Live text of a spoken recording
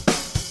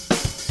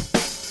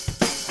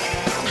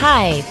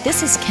Hi,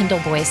 this is Kendall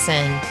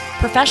Boyson,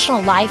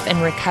 professional life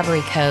and recovery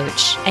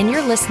coach, and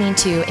you're listening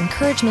to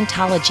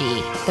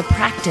Encouragementology, the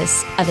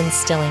practice of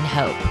instilling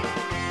hope.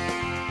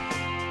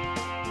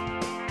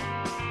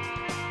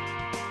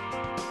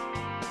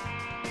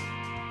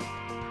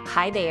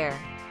 Hi there.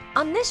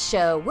 On this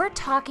show, we're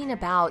talking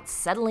about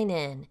settling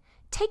in,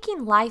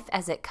 taking life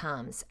as it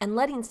comes, and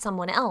letting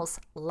someone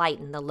else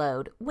lighten the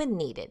load when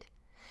needed.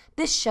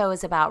 This show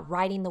is about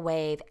riding the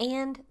wave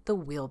and the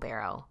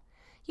wheelbarrow.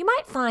 You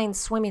might find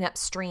swimming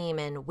upstream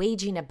and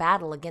waging a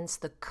battle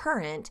against the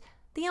current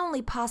the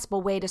only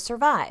possible way to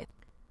survive.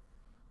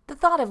 The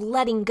thought of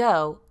letting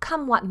go,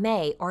 come what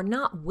may, or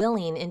not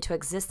willing into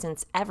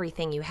existence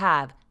everything you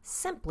have,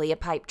 simply a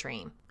pipe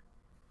dream.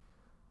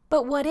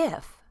 But what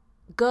if?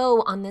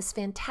 Go on this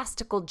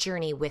fantastical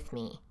journey with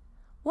me.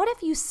 What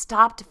if you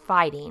stopped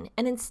fighting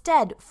and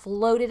instead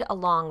floated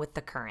along with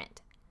the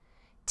current?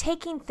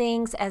 Taking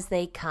things as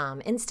they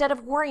come instead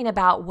of worrying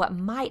about what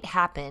might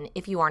happen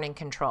if you aren't in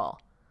control.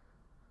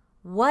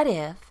 What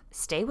if,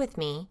 stay with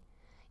me,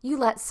 you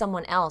let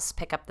someone else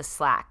pick up the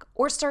slack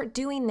or start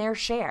doing their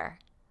share?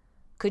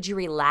 Could you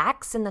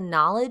relax in the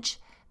knowledge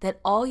that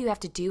all you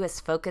have to do is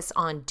focus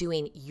on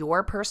doing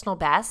your personal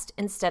best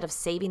instead of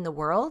saving the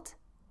world?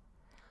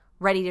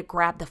 Ready to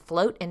grab the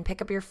float and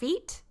pick up your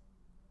feet?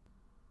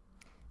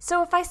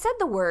 So if I said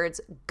the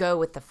words, go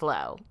with the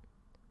flow,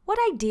 what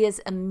ideas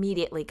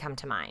immediately come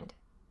to mind?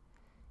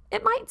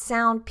 It might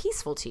sound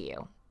peaceful to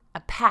you,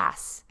 a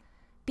pass,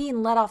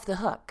 being let off the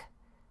hook,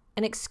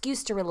 an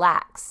excuse to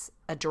relax,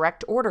 a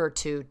direct order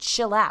to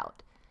chill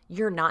out,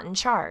 you're not in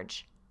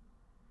charge.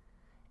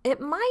 It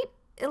might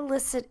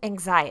elicit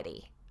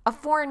anxiety, a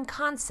foreign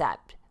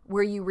concept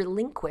where you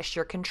relinquish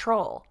your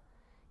control,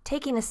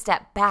 taking a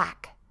step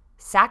back,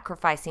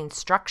 sacrificing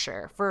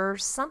structure for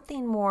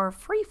something more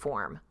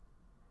freeform.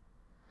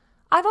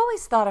 I've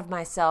always thought of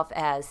myself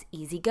as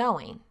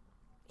easygoing,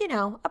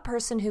 a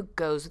person who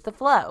goes with the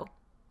flow.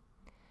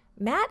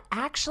 Matt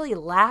actually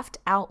laughed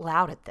out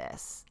loud at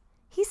this.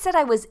 He said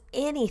I was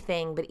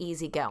anything but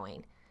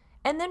easygoing,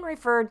 and then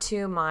referred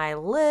to my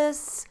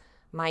lists,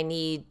 my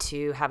need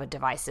to have a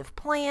divisive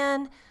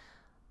plan,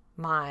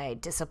 my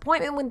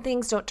disappointment when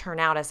things don't turn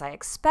out as I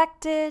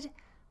expected,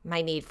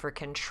 my need for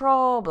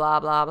control, blah,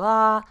 blah,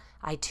 blah.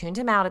 I tuned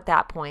him out at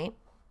that point,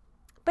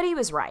 but he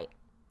was right.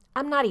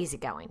 I'm not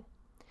easygoing,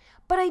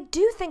 but I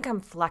do think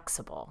I'm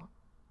flexible.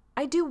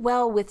 I do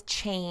well with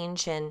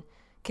change and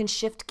can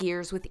shift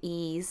gears with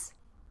ease.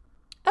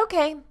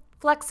 Okay,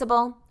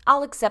 flexible.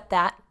 I'll accept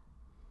that.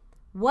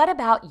 What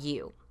about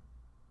you?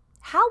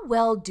 How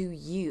well do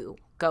you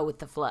go with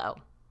the flow?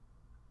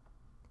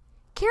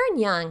 Karen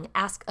Young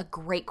asks a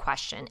great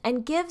question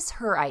and gives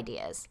her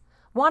ideas.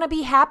 Want to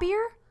be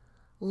happier?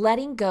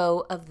 Letting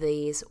go of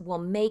these will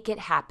make it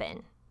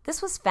happen.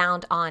 This was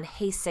found on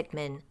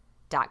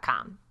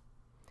heysigmund.com.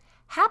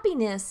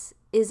 Happiness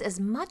is as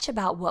much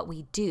about what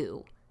we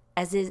do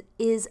as it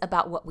is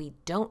about what we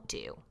don't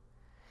do.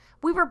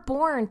 We were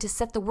born to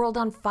set the world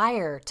on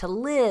fire, to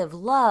live,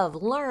 love,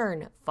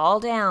 learn, fall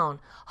down,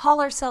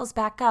 haul ourselves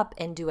back up,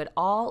 and do it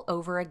all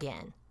over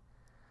again.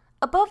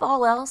 Above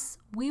all else,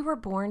 we were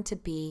born to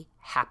be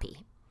happy.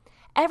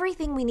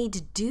 Everything we need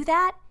to do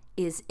that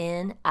is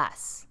in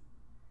us.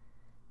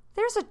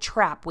 There's a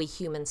trap we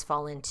humans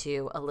fall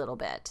into a little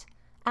bit.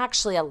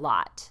 Actually, a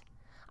lot.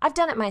 I've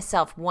done it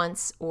myself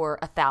once or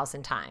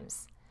 1,000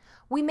 times.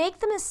 We make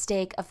the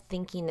mistake of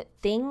thinking that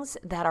things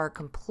that are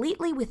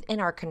completely within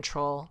our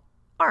control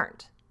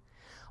aren't.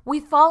 We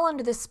fall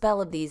under the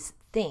spell of these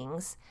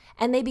things,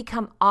 and they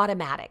become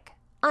automatic,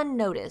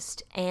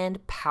 unnoticed,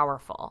 and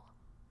powerful.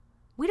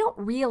 We don't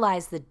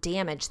realize the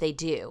damage they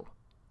do,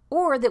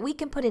 or that we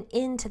can put an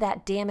end to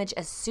that damage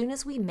as soon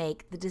as we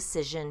make the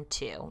decision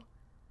to.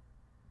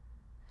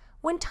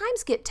 When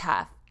times get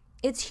tough,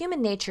 it's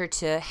human nature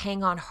to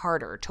hang on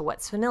harder to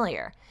what's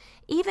familiar,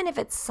 even if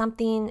it's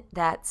something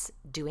that's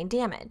doing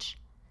damage.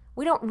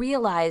 We don't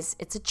realize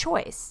it's a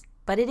choice,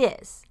 but it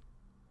is.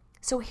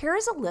 So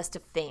here's a list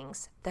of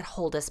things that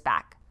hold us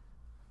back.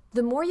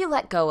 The more you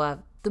let go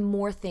of, the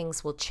more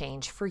things will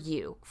change for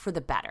you for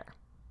the better.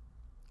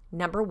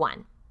 Number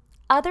 1,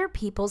 other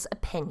people's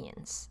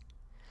opinions.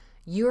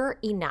 You're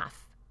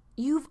enough.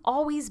 You've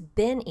always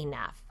been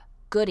enough,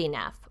 good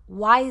enough,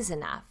 wise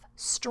enough,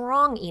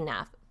 strong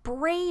enough,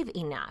 brave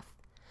enough.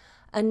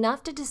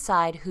 Enough to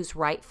decide who's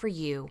right for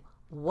you,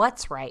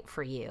 what's right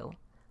for you,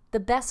 the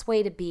best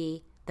way to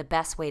be, the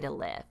best way to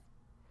live.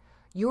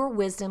 Your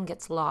wisdom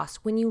gets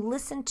lost when you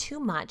listen too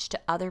much to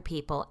other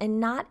people and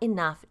not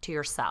enough to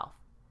yourself.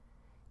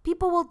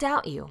 People will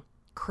doubt you,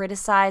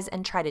 criticize,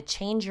 and try to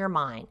change your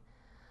mind.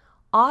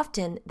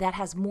 Often that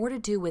has more to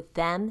do with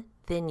them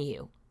than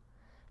you.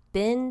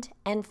 Bend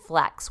and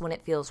flex when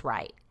it feels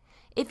right.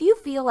 If you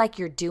feel like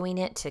you're doing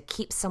it to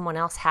keep someone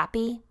else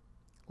happy,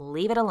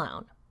 leave it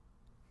alone.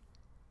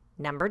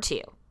 Number 2,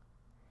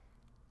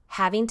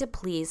 having to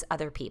please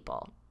other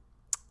people.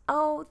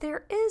 Oh,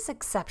 there is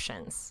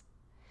exceptions.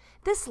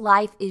 This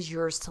life is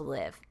yours to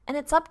live, and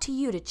it's up to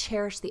you to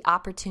cherish the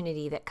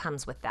opportunity that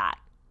comes with that.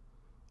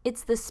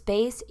 It's the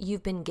space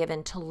you've been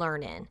given to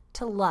learn in,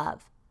 to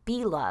love,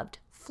 be loved,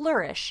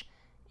 flourish,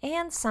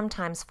 and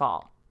sometimes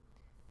fall.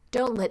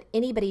 Don't let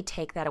anybody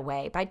take that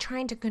away by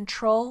trying to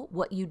control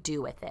what you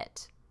do with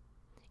it.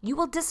 You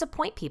will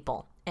disappoint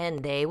people,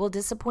 and they will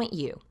disappoint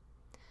you.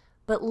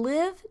 But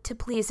live to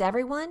please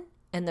everyone,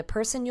 and the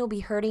person you'll be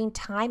hurting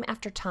time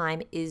after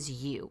time is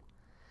you.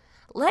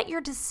 Let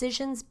your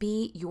decisions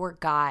be your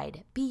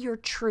guide, be your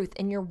truth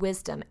and your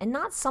wisdom, and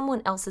not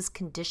someone else's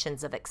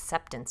conditions of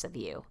acceptance of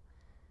you.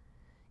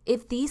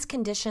 If these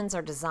conditions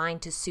are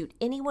designed to suit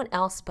anyone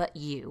else but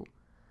you,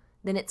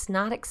 then it's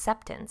not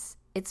acceptance,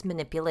 it's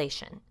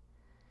manipulation.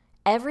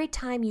 Every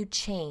time you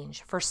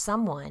change for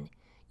someone,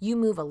 you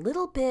move a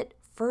little bit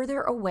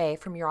further away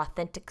from your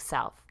authentic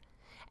self,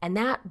 and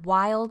that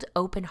wild,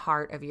 open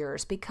heart of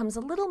yours becomes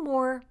a little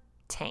more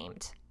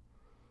tamed,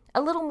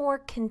 a little more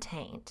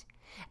contained,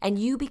 and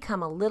you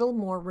become a little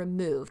more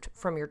removed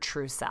from your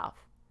true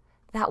self,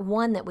 that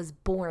one that was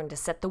born to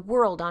set the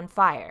world on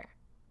fire.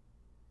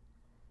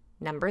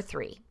 Number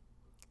 3,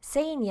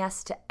 saying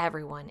yes to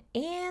everyone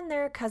and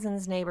their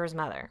cousin's neighbor's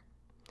mother.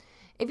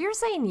 If you're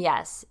saying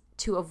yes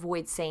to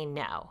avoid saying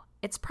no,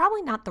 it's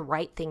probably not the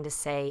right thing to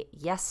say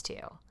yes to.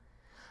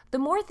 The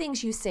more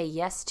things you say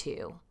yes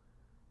to,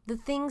 the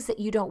things that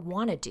you don't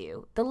want to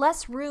do, the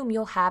less room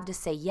you'll have to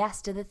say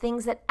yes to the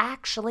things that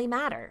actually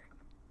matter.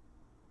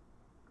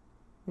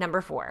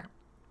 Number 4,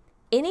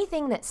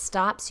 anything that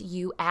stops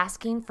you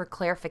asking for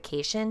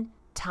clarification,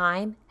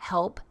 time,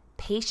 help,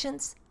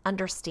 patience,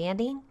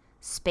 understanding,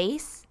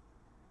 space,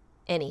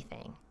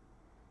 anything.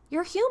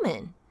 You're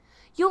human.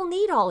 You'll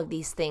need all of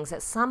these things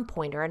at some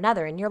point or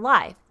another in your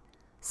life.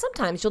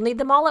 Sometimes you'll need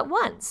them all at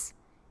once,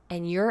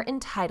 and you're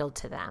entitled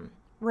to them.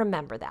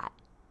 Remember that.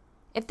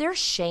 If there's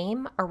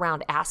shame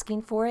around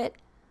asking for it,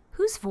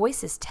 whose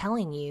voice is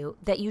telling you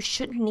that you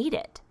shouldn't need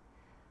it?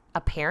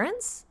 A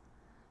parent's?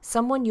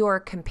 Someone you're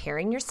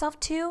comparing yourself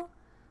to?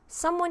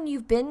 Someone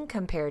you've been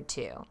compared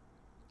to?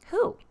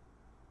 Who?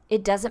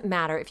 It doesn't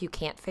matter if you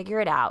can't figure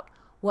it out.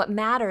 What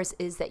matters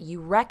is that you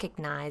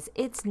recognize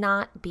it's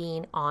not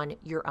being on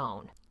your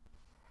own.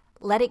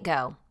 Let it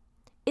go.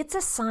 It's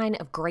a sign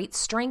of great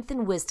strength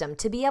and wisdom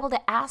to be able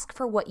to ask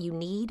for what you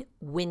need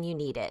when you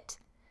need it.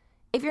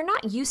 If you're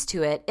not used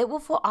to it, it will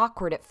feel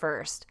awkward at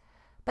first,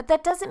 but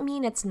that doesn't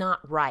mean it's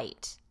not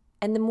right.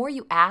 And the more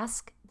you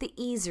ask, the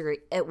easier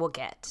it will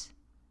get.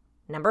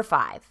 Number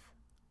 5,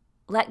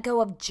 let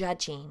go of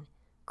judging,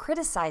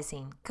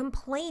 criticizing,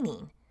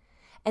 complaining.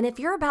 And if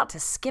you're about to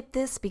skip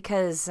this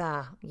because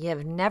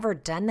you've never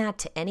done that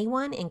to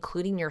anyone,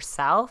 including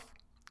yourself,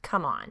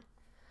 come on.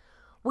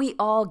 We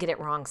all get it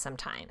wrong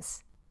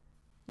sometimes.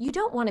 You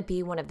don't want to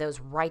be one of those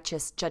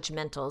righteous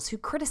judgmentals who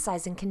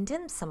criticize and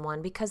condemn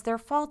someone because their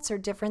faults are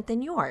different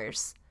than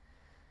yours.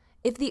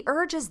 If the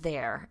urge is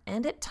there,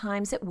 and at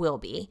times it will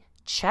be,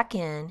 check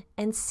in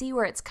and see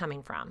where it's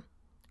coming from.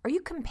 Are you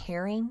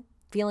comparing,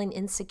 feeling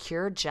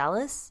insecure,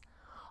 jealous?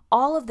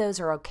 All of those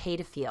are okay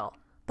to feel,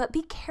 but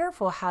be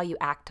careful how you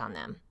act on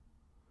them.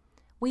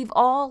 We've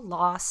all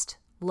lost,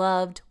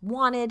 loved,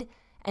 wanted,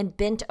 and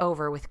bent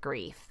over with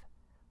grief.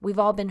 We've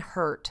all been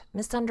hurt,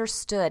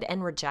 misunderstood,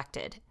 and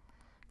rejected.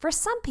 For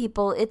some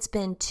people, it's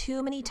been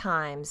too many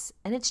times,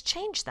 and it's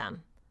changed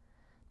them.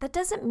 That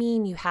doesn't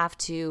mean you have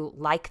to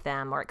like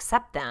them or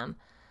accept them,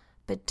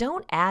 but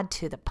don't add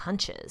to the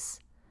punches.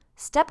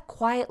 Step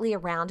quietly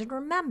around and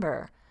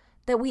remember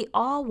that we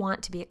all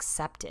want to be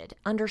accepted,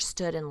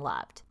 understood, and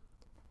loved.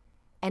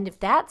 And if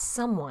that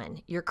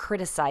someone you're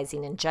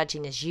criticizing and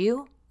judging is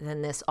you,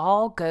 then this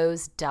all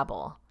goes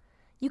double.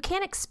 You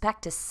can't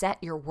expect to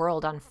set your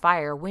world on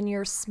fire when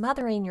you're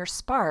smothering your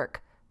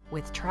spark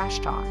with trash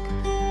talk.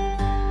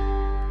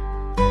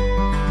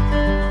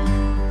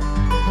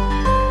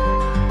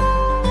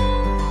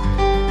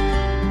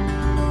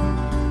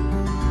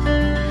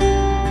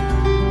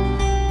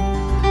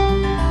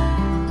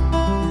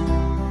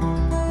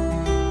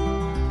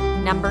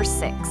 Number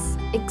 6,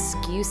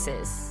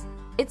 excuses.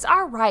 It's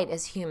our right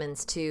as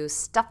humans to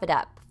stuff it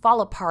up,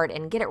 fall apart,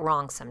 and get it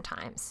wrong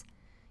sometimes.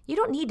 You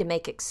don't need to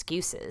make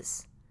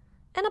excuses.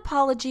 An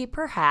apology,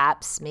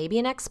 perhaps, maybe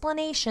an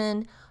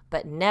explanation,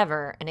 but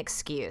never an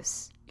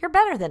excuse. You're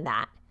better than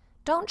that.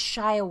 Don't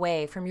shy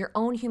away from your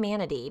own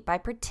humanity by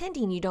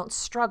pretending you don't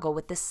struggle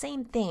with the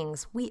same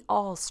things we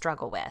all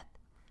struggle with.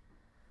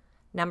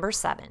 Number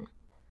 7,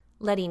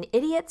 letting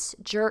idiots,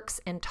 jerks,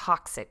 and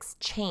toxics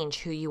change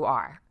who you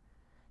are.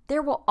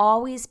 There will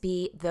always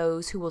be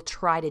those who will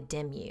try to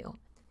dim you,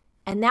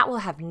 and that will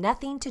have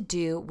nothing to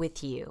do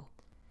with you.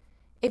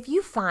 If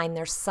you find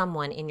there's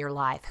someone in your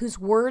life whose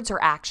words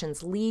or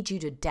actions lead you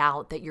to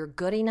doubt that you're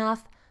good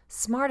enough,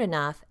 smart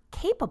enough,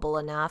 capable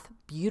enough,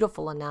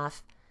 beautiful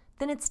enough,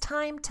 then it's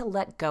time to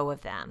let go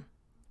of them,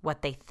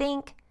 what they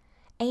think,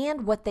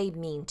 and what they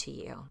mean to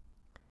you.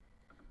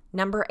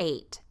 Number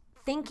 8,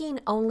 thinking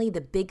only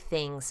the big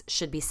things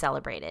should be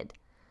celebrated.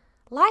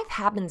 Life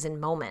happens in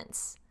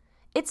moments.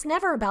 It's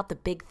never about the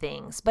big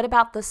things, but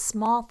about the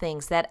small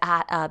things that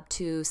add up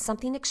to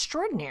something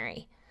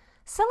extraordinary.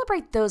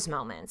 Celebrate those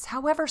moments,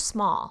 however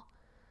small.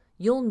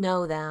 You'll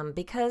know them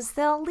because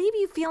they'll leave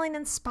you feeling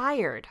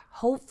inspired,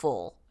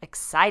 hopeful,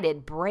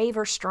 excited, brave,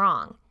 or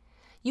strong.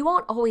 You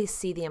won't always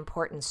see the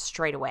importance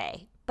straight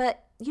away,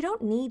 but you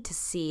don't need to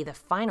see the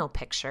final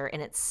picture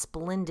in its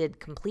splendid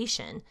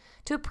completion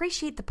to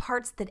appreciate the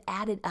parts that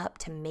added up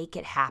to make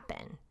it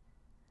happen.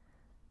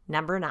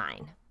 Number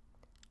 9,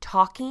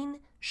 talking,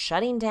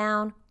 shutting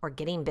down, or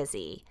getting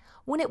busy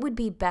when it would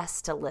be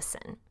best to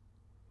listen.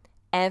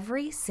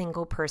 Every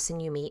single person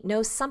you meet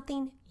knows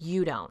something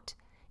you don't,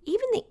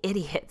 even the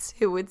idiots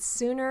who would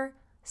sooner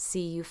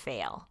see you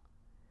fail.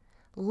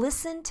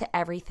 Listen to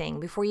everything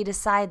before you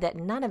decide that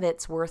none of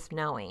it's worth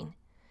knowing.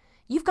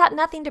 You've got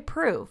nothing to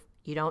prove.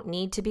 You don't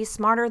need to be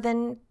smarter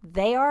than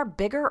they are,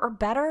 bigger or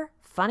better,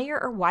 funnier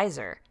or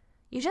wiser.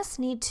 You just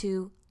need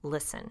to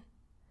listen.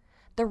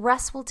 The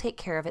rest will take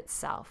care of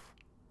itself.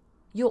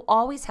 You'll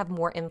always have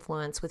more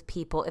influence with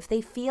people if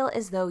they feel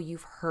as though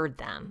you've heard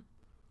them.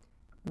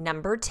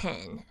 Number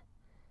 10,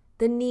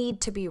 the need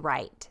to be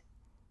right.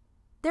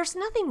 There's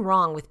nothing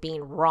wrong with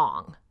being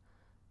wrong.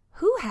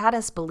 Who had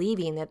us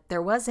believing that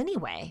there was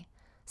anyway?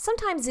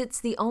 Sometimes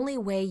it's the only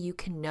way you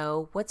can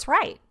know what's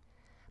right.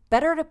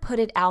 Better to put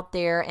it out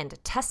there and to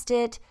test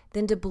it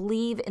than to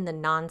believe in the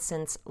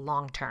nonsense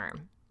long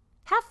term.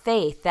 Have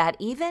faith that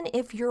even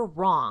if you're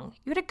wrong,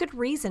 you had a good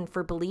reason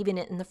for believing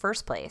it in the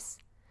first place.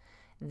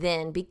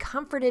 Then be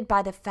comforted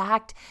by the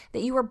fact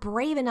that you were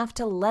brave enough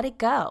to let it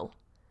go.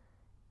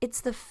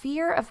 It's the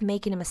fear of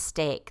making a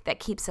mistake that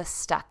keeps us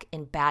stuck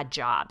in bad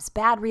jobs,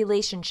 bad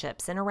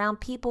relationships, and around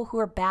people who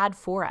are bad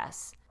for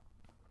us.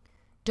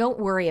 Don't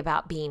worry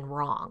about being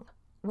wrong.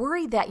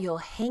 Worry that you'll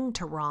hang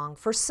to wrong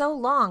for so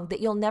long that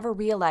you'll never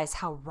realize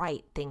how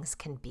right things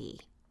can be.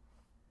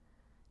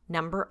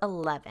 Number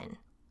 11,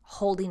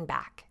 holding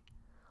back.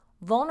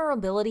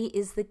 Vulnerability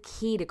is the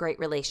key to great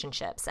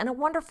relationships and a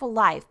wonderful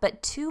life,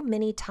 but too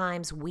many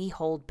times we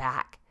hold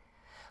back.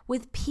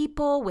 With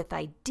people, with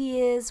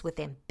ideas, with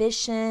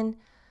ambition,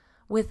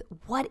 with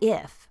what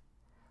if.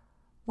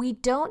 We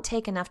don't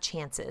take enough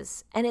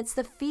chances, and it's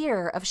the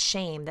fear of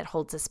shame that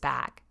holds us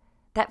back.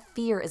 That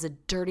fear is a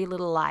dirty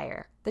little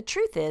liar. The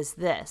truth is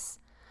this: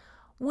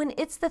 when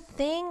it's the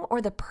thing or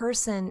the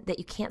person that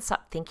you can't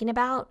stop thinking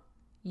about,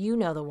 you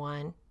know the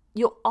one.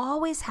 You'll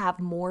always have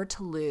more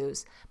to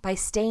lose by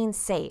staying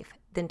safe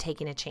than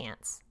taking a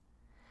chance.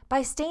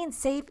 By staying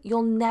safe,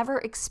 you'll never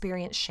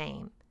experience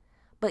shame,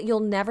 but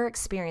you'll never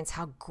experience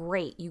how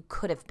great you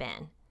could have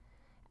been.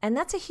 And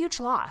that's a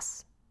huge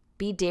loss.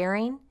 Be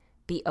daring,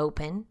 be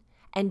open,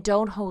 and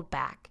don't hold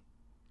back.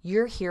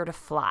 You're here to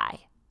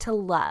fly, to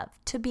love,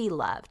 to be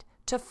loved,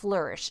 to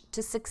flourish,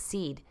 to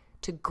succeed,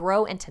 to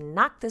grow, and to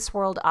knock this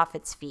world off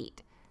its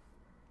feet.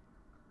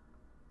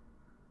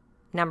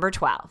 Number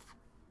 12,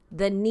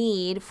 the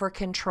need for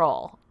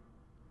control.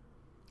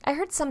 I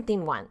heard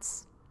something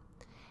once,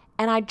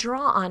 and I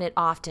draw on it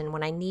often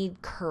when I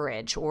need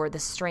courage or the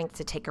strength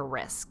to take a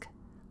risk.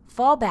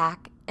 Fall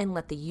back and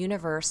let the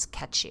universe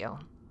catch you.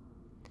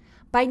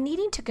 By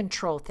needing to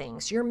control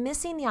things, you're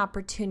missing the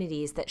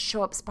opportunities that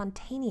show up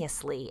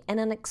spontaneously and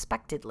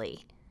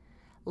unexpectedly.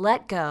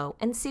 Let go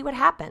and see what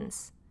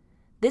happens.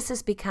 This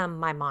has become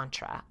my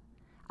mantra.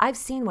 I've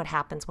seen what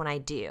happens when I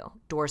do.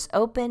 Doors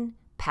open,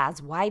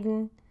 paths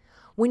widen.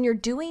 When you're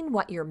doing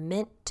what you're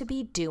meant to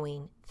be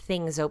doing,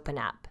 things open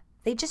up.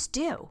 They just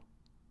do.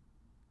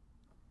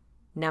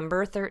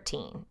 Number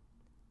 13,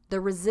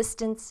 the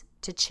resistance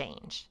to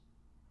change.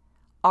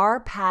 Our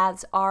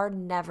paths are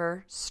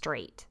never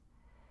straight.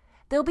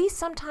 They'll be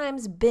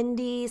sometimes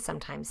bendy,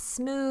 sometimes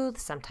smooth,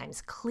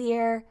 sometimes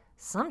clear.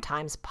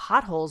 Sometimes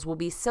potholes will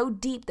be so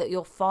deep that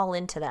you'll fall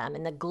into them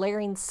in the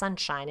glaring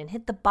sunshine and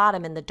hit the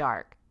bottom in the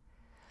dark.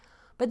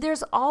 But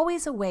there's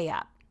always a way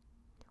up.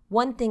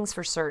 One thing's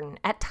for certain,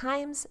 at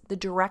times the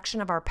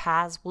direction of our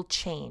paths will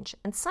change,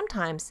 and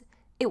sometimes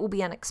it will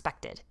be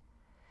unexpected.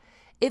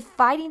 If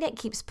fighting it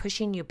keeps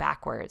pushing you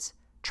backwards,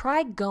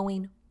 try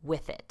going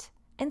with it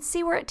and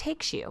see where it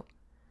takes you.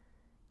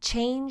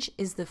 Change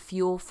is the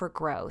fuel for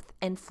growth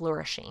and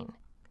flourishing.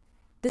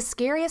 The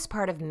scariest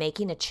part of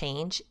making a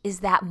change is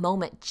that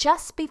moment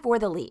just before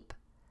the leap.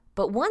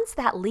 But once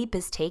that leap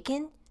is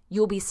taken,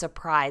 you'll be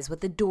surprised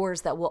with the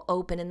doors that will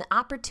open and the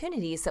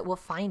opportunities that will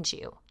find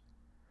you.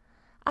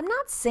 I'm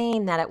not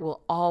saying that it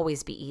will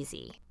always be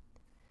easy.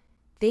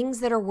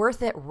 Things that are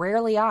worth it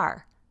rarely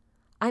are.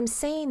 I'm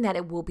saying that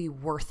it will be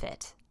worth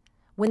it.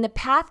 When the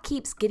path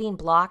keeps getting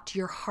blocked,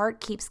 your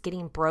heart keeps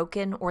getting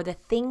broken, or the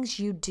things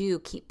you do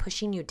keep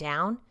pushing you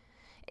down,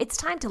 it's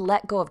time to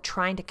let go of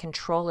trying to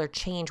control or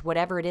change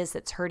whatever it is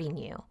that's hurting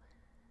you.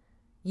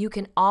 You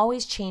can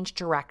always change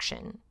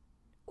direction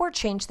or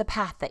change the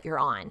path that you're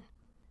on.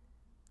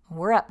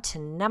 We're up to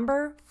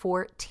number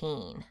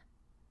 14,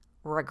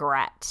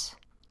 regret.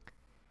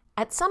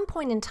 At some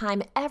point in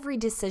time, every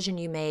decision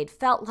you made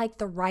felt like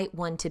the right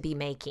one to be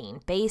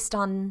making based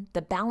on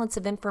the balance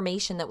of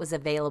information that was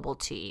available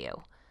to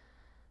you.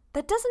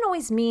 That doesn't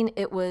always mean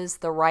it was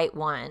the right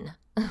one,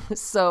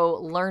 so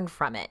learn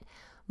from it.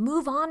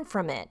 Move on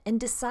from it and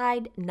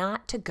decide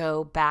not to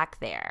go back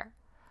there.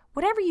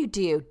 Whatever you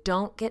do,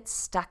 don't get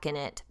stuck in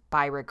it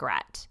by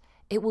regret.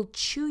 It will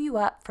chew you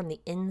up from the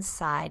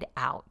inside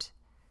out.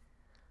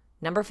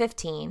 Number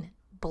 15,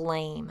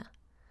 blame.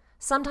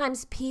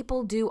 Sometimes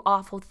people do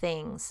awful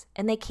things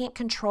and they can't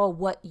control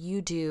what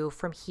you do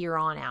from here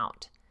on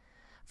out.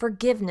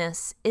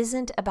 Forgiveness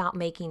isn't about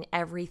making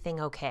everything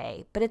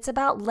okay, but it's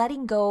about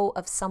letting go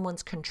of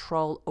someone's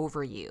control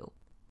over you.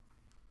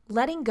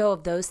 Letting go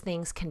of those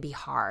things can be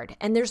hard,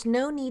 and there's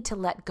no need to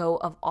let go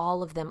of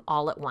all of them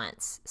all at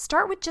once.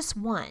 Start with just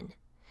one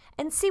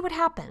and see what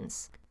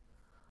happens.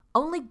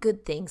 Only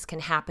good things can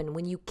happen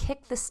when you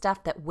kick the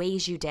stuff that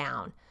weighs you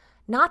down,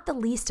 not the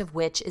least of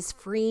which is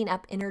freeing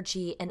up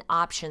energy and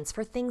options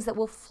for things that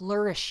will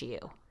flourish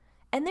you.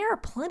 And there are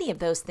plenty of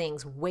those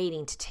things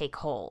waiting to take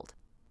hold.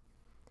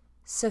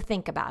 So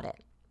think about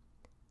it.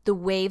 The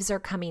waves are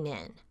coming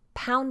in,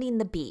 pounding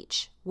the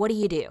beach. What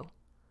do?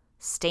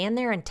 Stand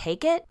there and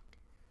take it?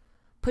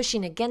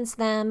 Pushing against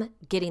them,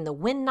 getting the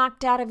wind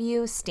knocked out of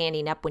you,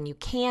 standing up when you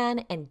can,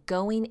 and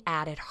going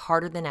at it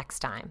harder the next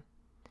time?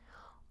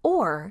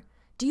 Or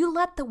do you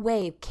let the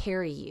wave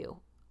carry you,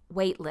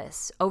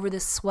 weightless, over the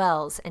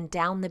swells and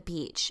down the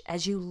beach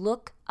as you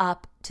look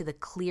up to the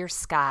clear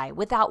sky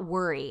without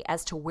worry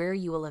as to where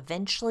you will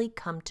eventually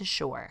come to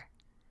shore?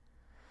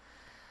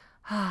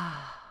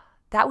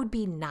 That would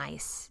be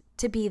nice,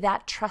 to be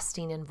that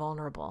trusting and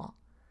vulnerable.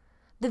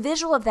 The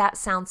visual of that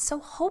sounds so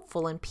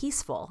hopeful and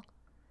peaceful.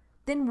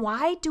 Then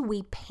why do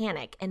we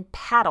panic and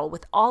paddle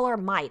with all our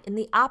might in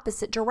the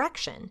opposite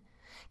direction,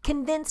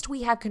 convinced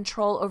we have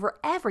control over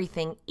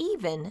everything,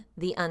 even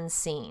the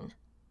unseen?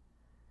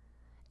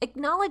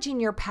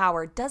 Acknowledging your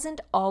power doesn't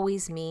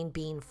always mean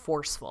being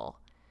forceful.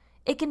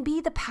 It can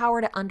be the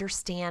power to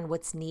understand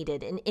what's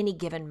needed in any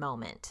given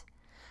moment,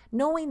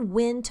 knowing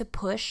when to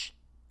push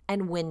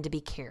and when to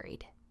be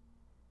carried.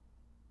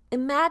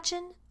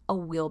 Imagine a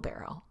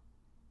wheelbarrow.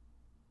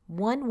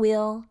 One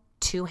wheel,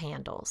 two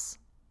handles.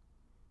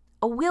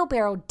 A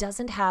wheelbarrow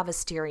doesn't have a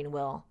steering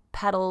wheel,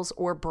 pedals,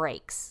 or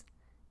brakes.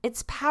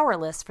 It's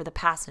powerless for the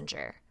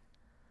passenger.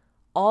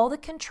 All the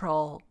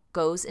control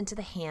goes into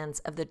the hands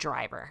of the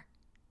driver.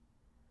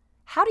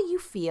 How do you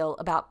feel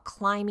about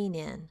climbing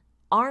in,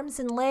 arms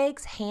and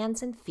legs,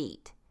 hands and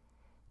feet,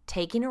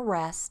 taking a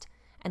rest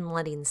and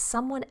letting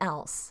someone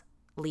else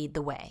lead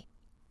the way?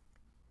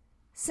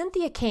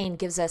 Cynthia Cain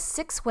gives us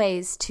 6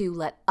 ways to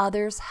let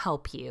others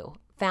help you,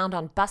 found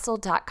on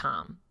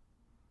bustle.com.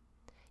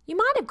 You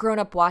might have grown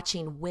up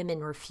watching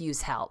women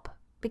refuse help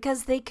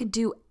because they could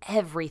do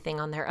everything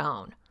on their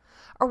own,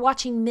 or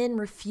watching men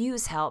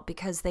refuse help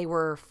because they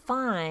were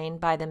fine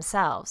by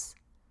themselves.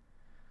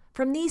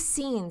 From these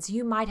scenes,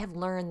 you might have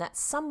learned that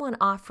someone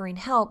offering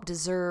help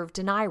deserved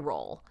an eye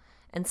roll,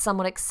 and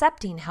someone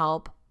accepting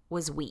help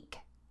was weak.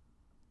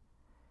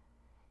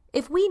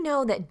 If we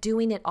know that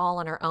doing it all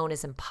on our own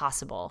is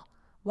impossible,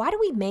 why do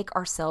we make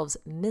ourselves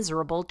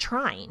miserable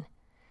trying?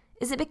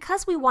 Is it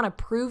because we want to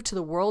prove to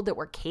the world that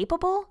we're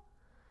capable?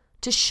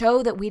 To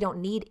show that we don't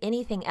need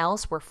anything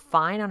else, we're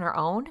fine on our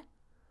own?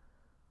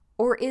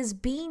 Or is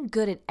being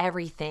good at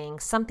everything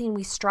something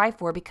we strive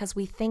for because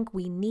we think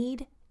we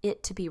need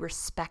it to be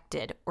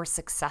respected or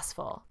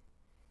successful?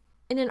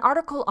 In an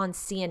article on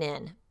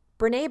CNN,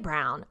 Brené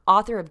Brown,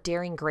 author of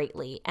Daring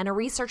Greatly and a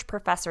research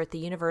professor at the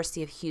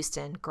University of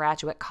Houston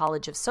Graduate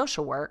College of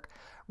Social Work,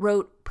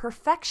 wrote,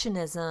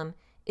 "Perfectionism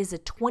is a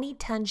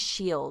 20-ton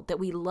shield that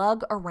we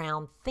lug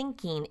around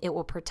thinking it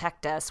will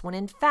protect us, when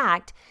in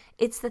fact,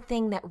 it's the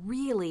thing that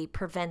really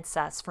prevents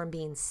us from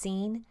being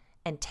seen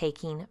and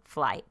taking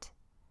flight."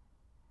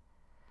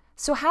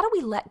 So how do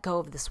we let go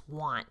of this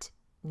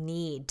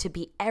need to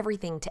be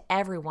everything to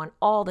everyone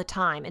all the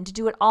time and to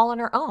do it all on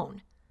our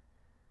own?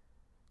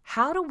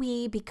 How do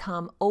we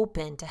become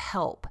open to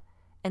help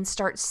and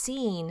start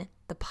seeing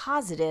the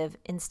positive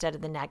instead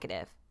of the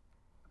negative?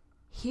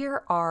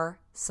 Here are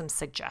some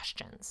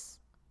suggestions.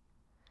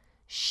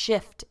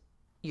 Shift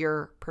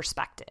your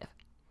perspective.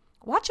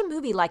 Watch a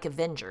movie like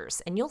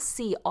Avengers, and you'll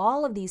see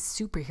all of these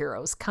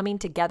superheroes coming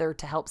together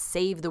to help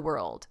save the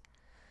world.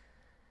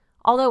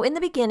 Although in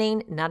the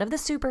beginning, none of the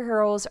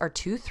superheroes are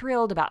too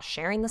thrilled about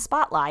sharing the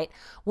spotlight,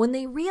 when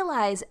they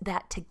realize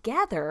that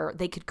together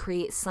they could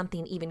create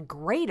something even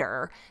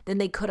greater than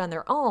they could on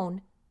their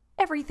own,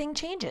 everything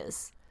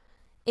changes.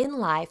 In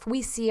life,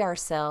 we see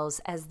ourselves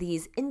as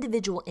these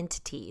individual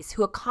entities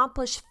who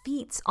accomplish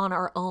feats on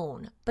our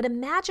own. But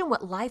imagine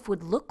what life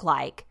would look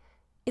like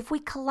if we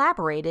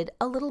collaborated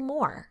a little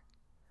more.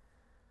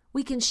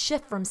 We can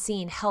shift from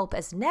seeing help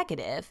as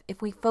negative if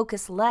we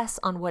focus less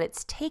on what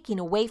it's taking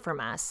away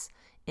from us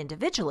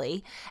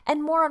individually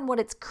and more on what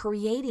it's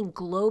creating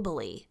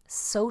globally,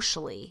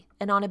 socially,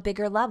 and on a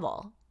bigger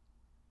level.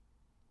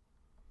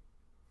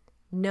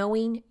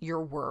 Knowing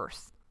your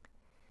worth.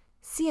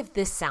 See if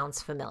this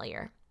sounds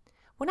familiar.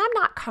 When I'm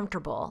not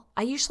comfortable,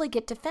 I usually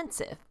get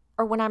defensive,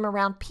 or when I'm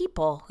around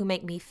people who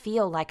make me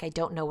feel like I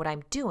don't know what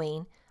I'm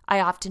doing, I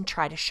often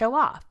try to show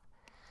off.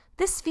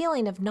 This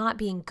feeling of not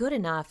being good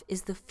enough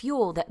is the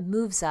fuel that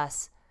moves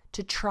us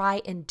to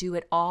try and do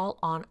it all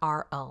on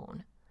our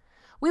own.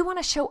 We want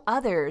to show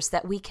others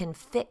that we can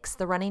fix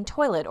the running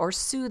toilet or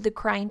soothe the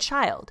crying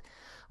child.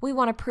 We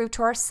want to prove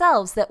to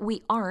ourselves that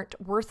we aren't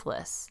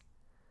worthless.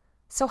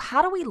 So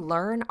how do we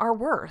learn our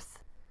worth?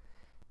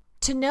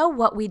 To know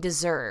what we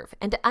deserve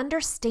and to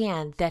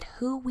understand that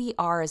who we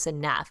are is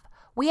enough,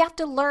 we have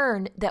to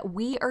learn that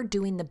we are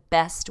doing the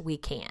best we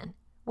can.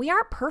 We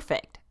aren't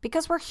perfect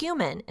because we're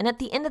human, and at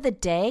the end of the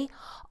day,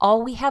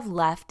 all we have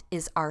left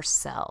is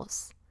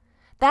ourselves.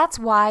 That's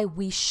why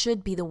we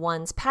should be the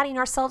ones patting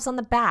ourselves on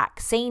the back,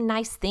 saying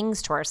nice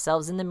things to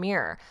ourselves in the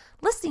mirror,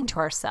 listening to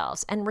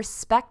ourselves, and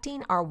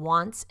respecting our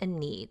wants and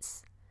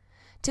needs.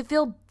 To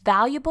feel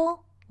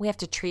valuable, we have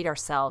to treat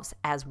ourselves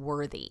as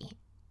worthy.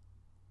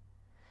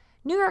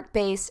 New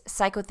York-based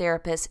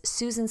psychotherapist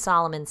Susan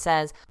Solomon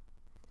says,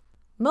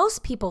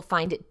 most people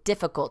find it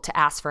difficult to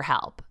ask for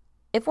help.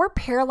 If we're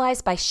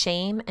paralyzed by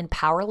shame and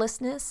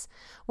powerlessness,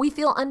 we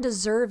feel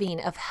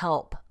undeserving of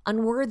help,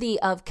 unworthy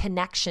of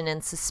connection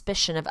and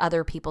suspicion of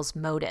other people's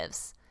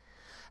motives.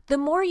 The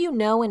more you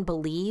know and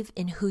believe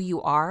in who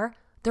you are,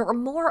 the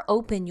more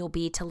open you'll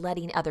be to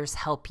letting others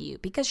help you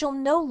because you'll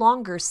no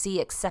longer see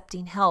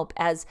accepting help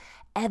as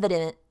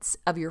evidence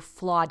of your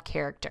flawed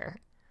character.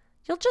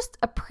 You'll just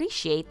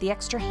appreciate the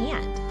extra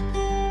hand.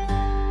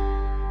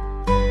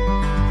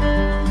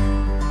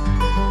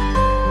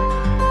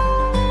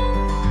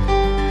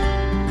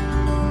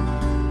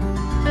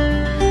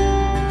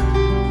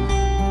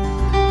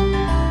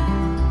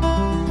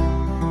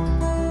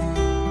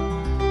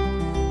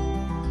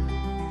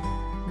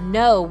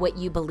 Know what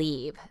you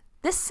believe.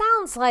 This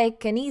sounds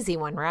like an easy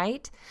one,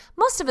 right?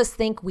 Most of us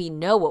think we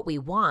know what we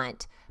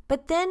want,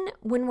 but then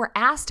when we're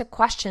asked a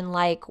question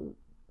like,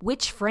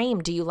 which frame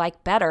do you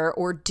like better,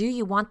 or do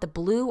you want the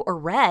blue or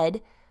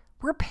red,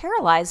 we're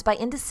paralyzed by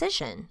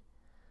indecision.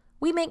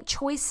 We make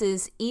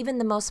choices, even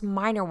the most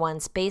minor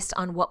ones, based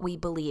on what we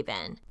believe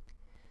in.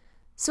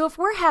 So if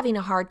we're having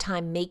a hard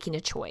time making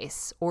a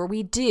choice, or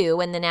we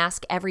do and then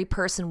ask every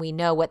person we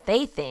know what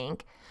they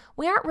think,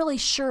 we aren't really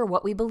sure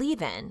what we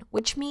believe in,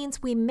 which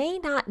means we may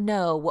not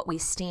know what we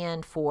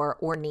stand for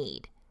or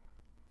need.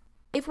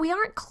 If we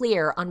aren't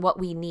clear on what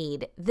we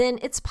need, then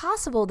it's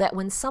possible that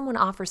when someone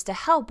offers to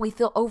help, we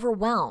feel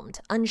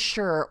overwhelmed,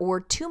 unsure, or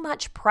too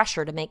much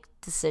pressure to make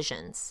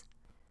decisions.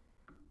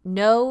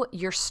 Know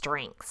your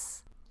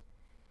strengths.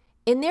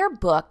 In their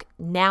book,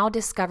 Now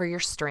Discover Your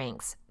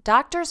Strengths,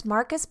 Doctors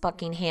Marcus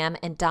Buckingham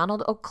and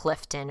Donald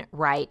O'Clifton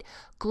write,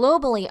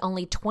 globally,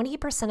 only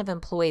 20% of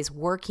employees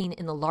working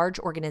in the large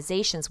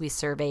organizations we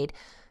surveyed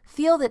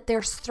feel that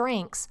their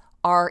strengths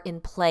are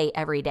in play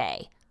every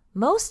day.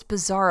 Most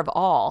bizarre of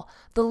all,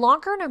 the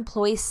longer an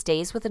employee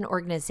stays with an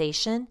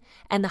organization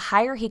and the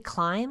higher he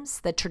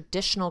climbs the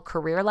traditional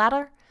career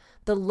ladder,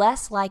 the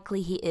less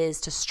likely he is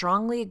to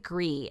strongly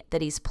agree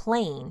that he's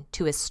playing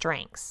to his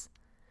strengths.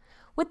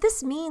 What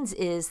this means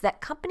is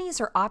that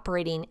companies are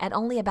operating at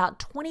only about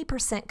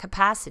 20%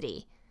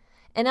 capacity.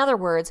 In other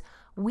words,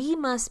 we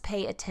must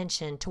pay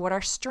attention to what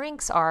our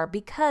strengths are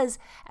because,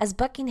 as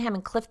Buckingham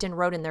and Clifton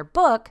wrote in their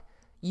book,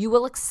 you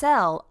will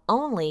excel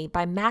only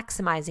by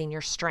maximizing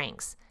your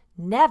strengths,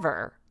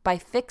 never by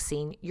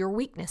fixing your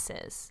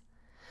weaknesses.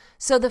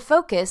 So the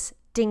focus,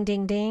 ding,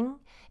 ding, ding,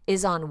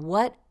 is on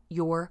what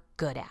you're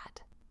good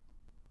at.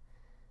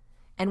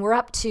 And we're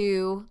up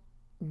to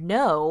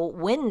know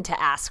when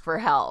to ask for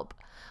help.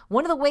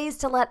 One of the ways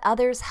to let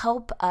others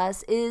help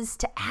us is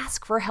to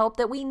ask for help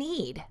that we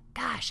need.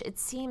 Gosh, it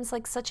seems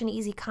like such an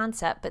easy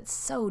concept, but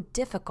so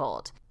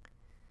difficult.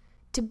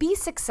 To be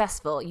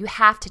successful, you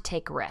have to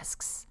take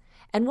risks.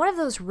 And one of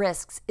those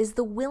risks is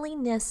the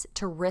willingness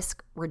to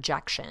risk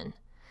rejection.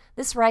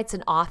 This writes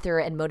an author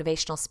and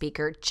motivational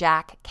speaker,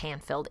 Jack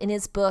Canfield, in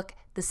his book,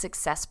 The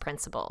Success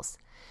Principles.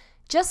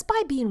 Just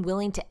by being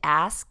willing to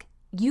ask,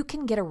 you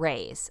can get a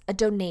raise, a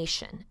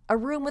donation, a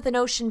room with an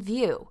ocean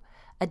view,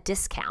 a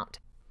discount,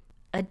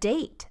 a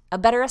date, a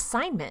better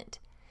assignment.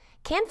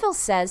 Canfield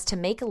says to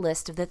make a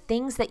list of the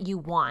things that you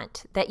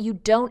want that you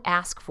don't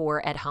ask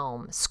for at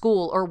home,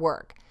 school, or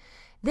work.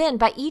 Then,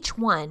 by each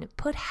one,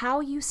 put how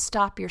you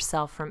stop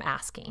yourself from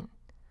asking,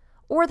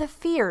 or the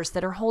fears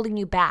that are holding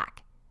you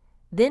back.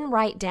 Then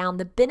write down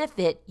the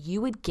benefit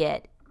you would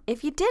get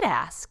if you did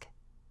ask.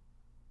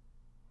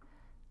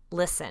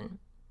 Listen.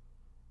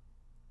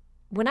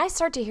 When I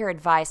start to hear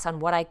advice on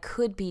what I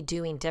could be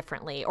doing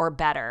differently or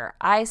better,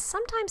 I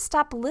sometimes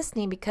stop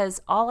listening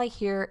because all I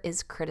hear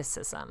is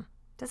criticism.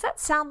 Does that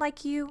sound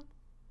like you?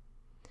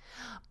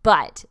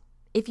 But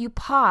if you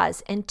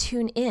pause and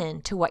tune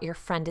in to what your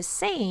friend is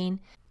saying,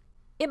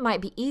 it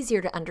might be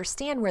easier to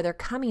understand where they're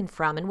coming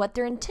from and what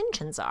their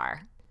intentions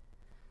are.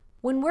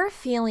 When we're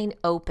feeling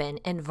open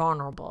and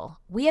vulnerable,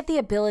 we have the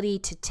ability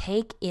to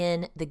take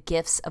in the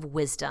gifts of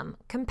wisdom,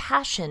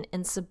 compassion,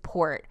 and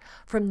support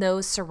from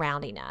those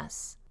surrounding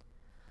us.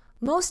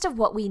 Most of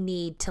what we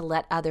need to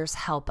let others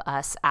help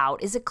us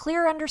out is a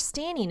clear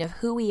understanding of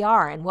who we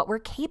are and what we're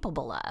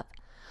capable of.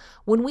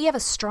 When we have a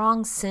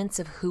strong sense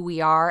of who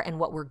we are and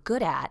what we're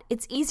good at,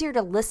 it's easier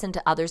to listen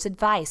to others'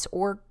 advice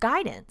or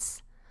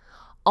guidance.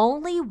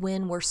 Only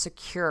when we're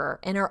secure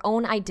in our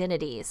own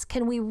identities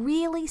can we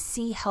really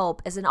see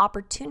help as an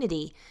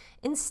opportunity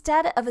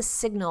instead of a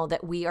signal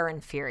that we are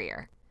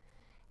inferior.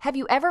 Have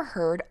you ever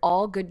heard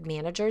all good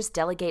managers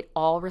delegate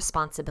all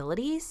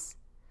responsibilities?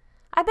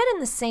 I bet in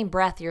the same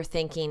breath you're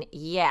thinking,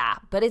 yeah,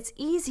 but it's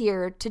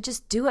easier to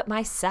just do it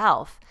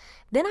myself.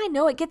 Then I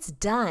know it gets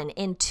done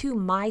and to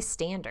my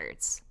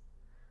standards.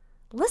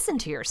 Listen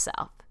to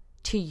yourself.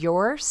 To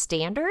your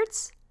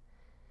standards?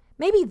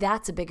 Maybe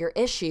that's a bigger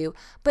issue,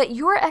 but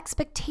your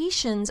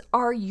expectations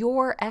are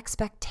your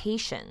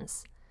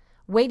expectations.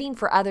 Waiting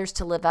for others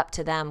to live up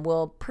to them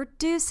will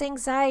produce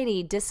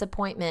anxiety,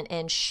 disappointment,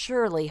 and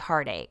surely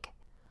heartache.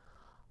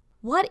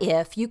 What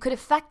if you could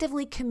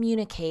effectively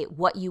communicate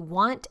what you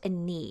want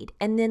and need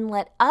and then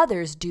let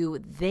others do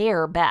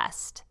their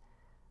best?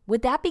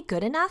 Would that be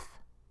good enough?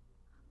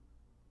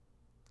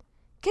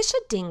 Kisha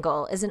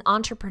Dingle is an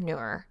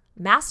entrepreneur,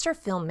 master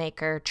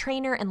filmmaker,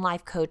 trainer, and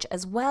life coach,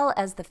 as well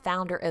as the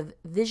founder of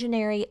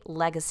Visionary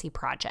Legacy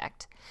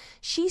Project.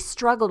 She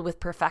struggled with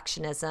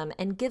perfectionism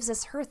and gives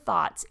us her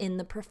thoughts in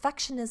The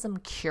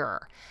Perfectionism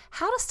Cure: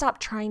 How to Stop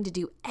Trying to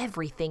Do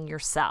Everything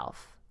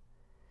Yourself.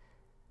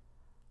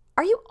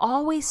 Are you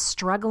always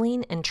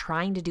struggling and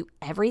trying to do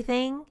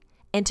everything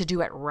and to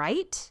do it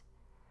right?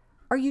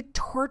 Are you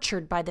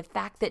tortured by the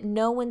fact that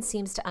no one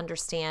seems to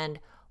understand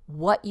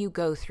what you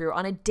go through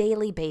on a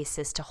daily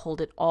basis to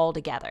hold it all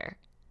together?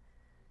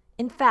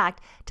 In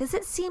fact, does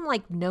it seem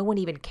like no one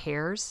even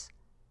cares?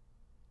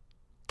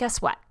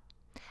 Guess what?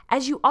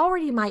 As you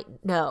already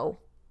might know,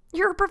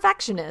 you're a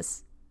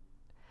perfectionist.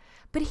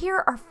 But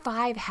here are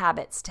 5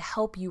 habits to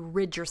help you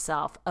rid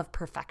yourself of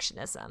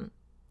perfectionism.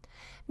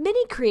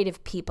 Many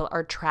creative people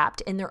are trapped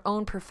in their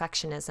own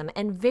perfectionism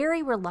and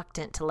very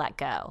reluctant to let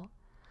go.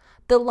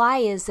 The lie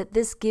is that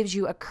this gives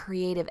you a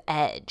creative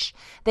edge,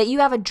 that you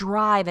have a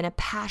drive and a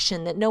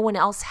passion that no one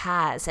else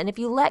has, and if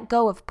you let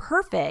go of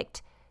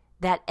perfect,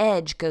 that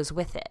edge goes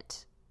with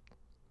it.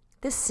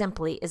 This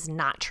simply is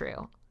not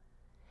true.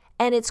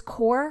 At its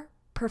core,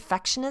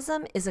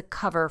 perfectionism is a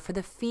cover for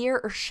the fear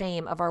or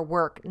shame of our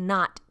work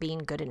not being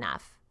good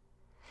enough.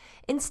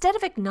 Instead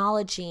of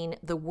acknowledging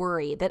the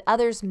worry that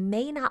others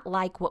may not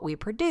like what we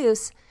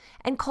produce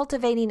and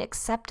cultivating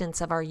acceptance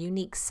of our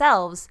unique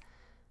selves,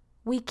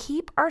 we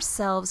keep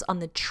ourselves on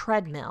the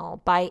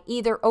treadmill by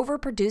either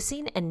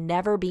overproducing and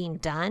never being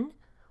done,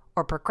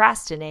 or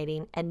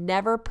procrastinating and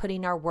never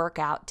putting our work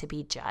out to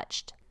be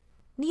judged.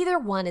 Neither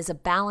one is a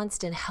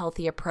balanced and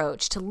healthy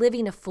approach to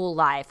living a full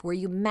life where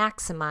you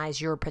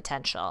maximize your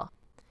potential.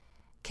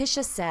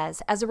 Kisha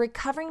says, as a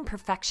recovering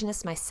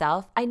perfectionist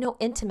myself, I know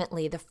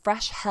intimately the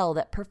fresh hell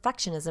that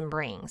perfectionism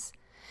brings.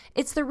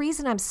 It's the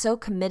reason I'm so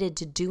committed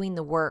to doing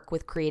the work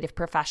with creative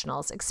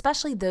professionals,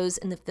 especially those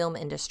in the film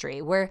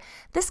industry, where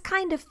this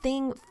kind of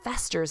thing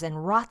festers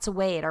and rots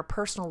away at our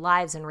personal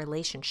lives and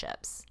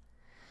relationships.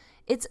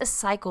 It's a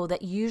cycle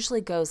that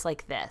usually goes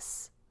like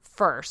this.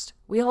 First,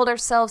 we hold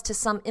ourselves to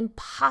some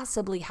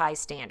impossibly high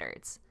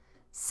standards.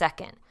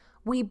 Second,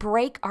 we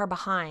break our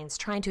behinds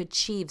trying to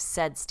achieve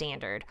said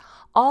standard,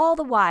 all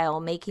the while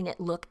making it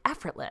look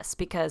effortless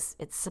because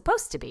it's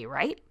supposed to be,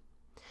 right?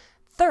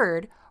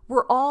 Third,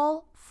 we're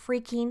all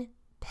freaking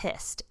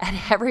pissed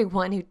at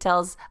everyone who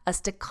tells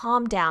us to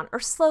calm down or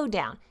slow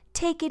down,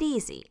 take it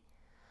easy.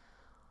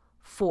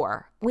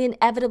 4, we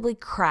inevitably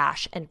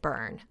crash and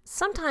burn.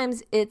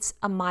 Sometimes it's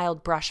a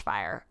mild brush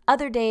fire.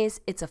 Other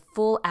days, it's a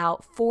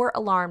full-out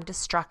 4-alarm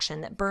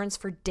destruction that burns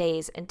for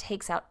days and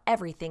takes out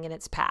everything in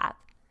its path.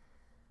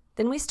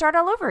 Then we start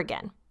all over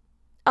again.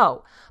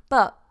 Oh,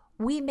 but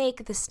we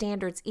make the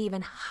standards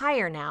even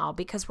higher now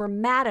because we're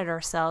mad at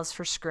ourselves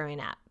for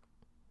screwing up.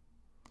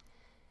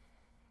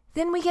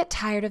 Then we get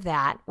tired of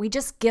that. We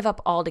just give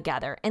up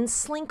altogether and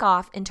slink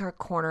off into a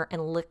corner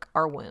and lick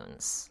our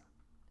wounds.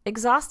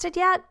 Exhausted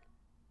yet?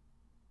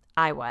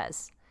 I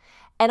was.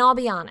 And I'll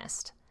be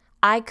honest,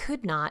 I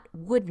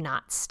would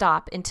not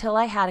stop until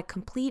I had a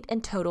complete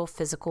and total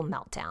physical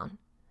meltdown.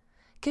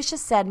 Kisha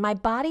said my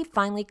body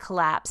finally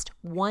collapsed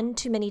one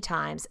too many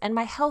times and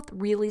my health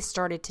really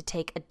started to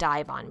take a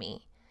dive on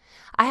me.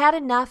 I had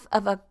enough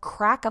of a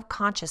crack of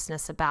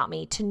consciousness about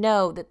me to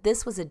know that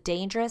this was a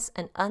dangerous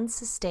and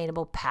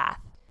unsustainable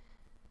path.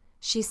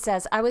 She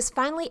says, I was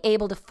finally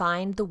able to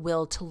find the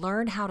will to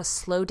learn how to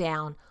slow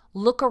down,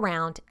 look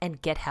around,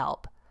 and get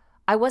help.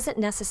 I wasn't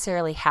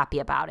necessarily happy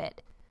about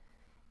it.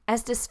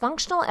 As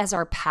dysfunctional as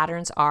our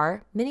patterns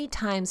are, many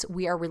times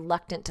we are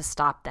reluctant to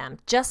stop them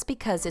just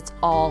because it's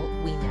all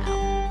we know.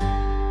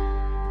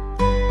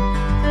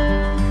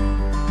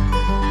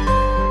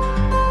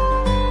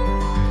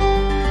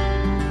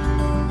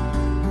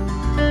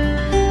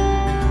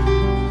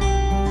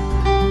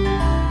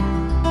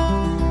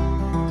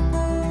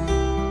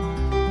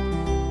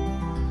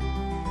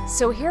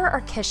 So here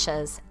are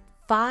Kisha's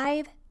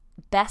 5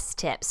 best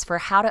tips for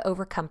how to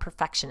overcome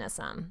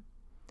perfectionism.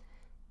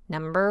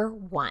 Number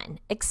 1,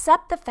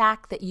 accept the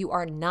fact that you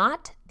are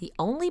not the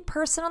only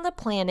person on the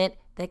planet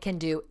that can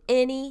do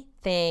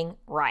anything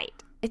right.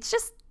 It's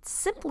just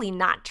simply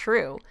not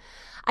true.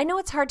 I know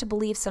it's hard to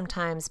believe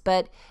sometimes,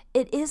 but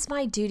it is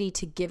my duty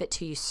to give it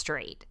to you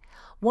straight.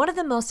 One of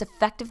the most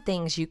effective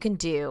things you can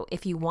do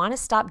if you want to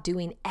stop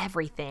doing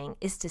everything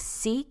is to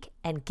seek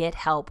and get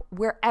help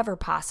wherever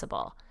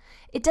possible.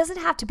 It doesn't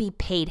have to be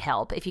paid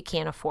help if you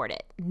can't afford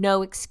it.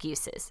 No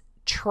excuses.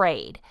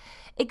 Trade.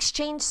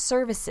 Exchange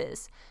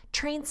services.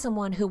 Train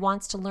someone who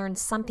wants to learn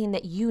something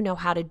that you know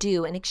how to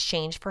do in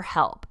exchange for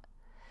help.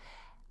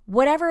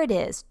 Whatever it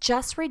is,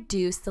 just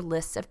reduce the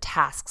list of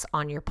tasks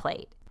on your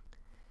plate.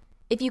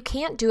 If you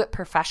can't do it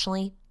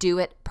professionally, do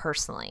it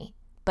personally.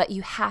 But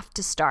you have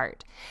to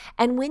start.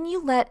 And when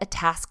you let a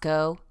task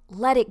go,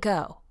 let it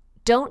go.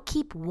 Don't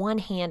keep one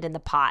hand in the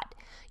pot.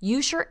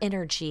 Use your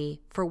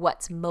energy for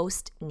what's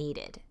most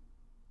needed.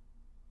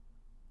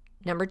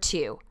 Number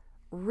 2,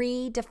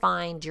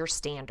 redefine your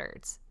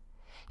standards.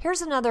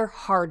 Here's another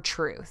hard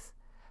truth.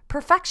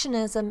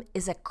 Perfectionism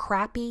is a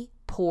crappy,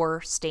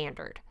 poor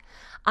standard.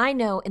 I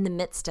know in the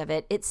midst of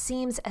it, it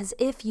seems as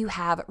if you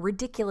have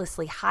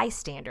ridiculously high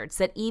standards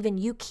that even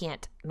you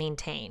can't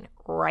maintain,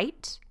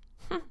 right?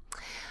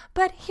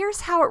 But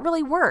here's how it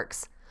really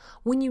works.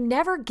 When you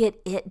never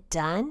get it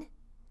done,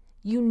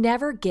 you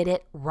never get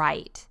it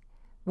right.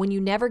 When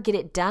you never get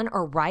it done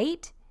or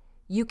right,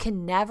 you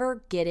can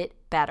never get it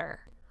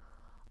better.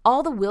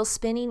 All the wheel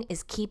spinning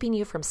is keeping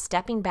you from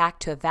stepping back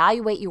to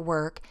evaluate your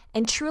work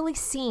and truly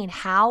seeing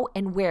how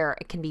and where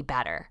it can be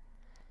better.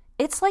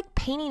 It's like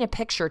painting a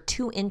picture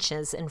 2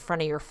 inches in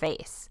front of your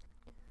face.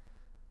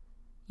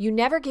 You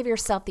never give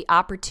yourself the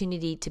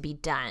opportunity to be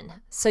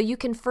done, so you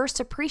can first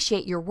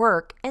appreciate your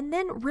work and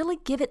then really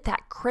give it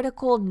that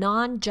critical,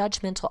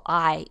 non-judgmental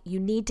eye you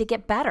need to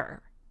get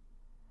better.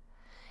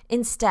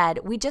 Instead,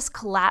 we just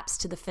collapse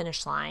to the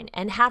finish line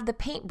and have the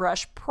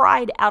paintbrush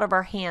pried out of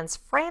our hands,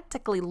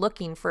 frantically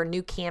looking for a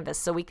new canvas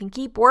so we can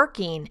keep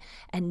working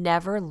and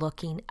never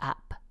looking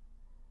up.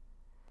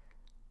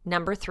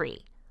 Number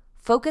 3,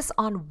 focus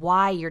on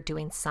why you're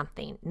doing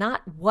something,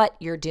 not what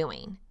you're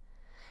doing.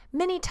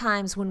 Many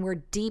times when we're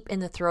deep in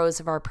the throes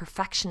of our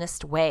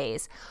perfectionist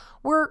ways,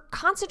 we're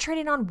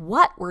concentrating on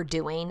what we're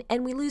doing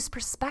and we lose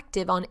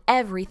perspective on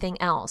everything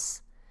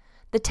else.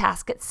 The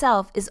task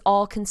itself is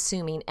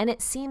all-consuming and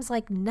it seems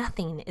like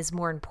nothing is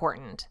more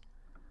important.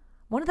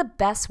 One of the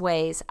best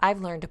ways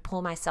I've learned to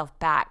pull myself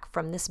back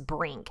from this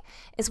brink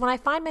is when I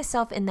find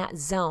myself in that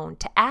zone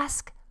to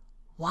ask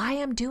why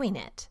I'm doing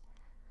it.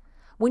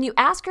 When you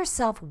ask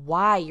yourself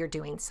why you're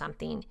doing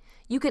something,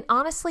 you can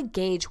honestly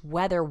gauge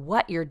whether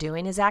what you're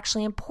doing is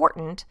actually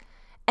important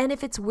and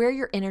if it's where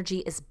your energy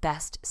is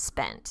best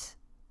spent.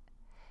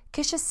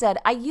 Kisha said,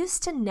 I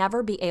used to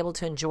never be able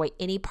to enjoy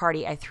any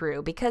party I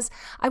threw because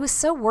I was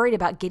so worried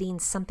about getting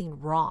something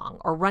wrong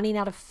or running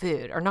out of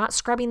food or not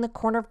scrubbing the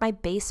corner of my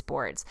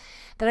baseboards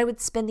that I would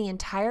spend the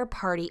entire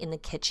party in the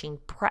kitchen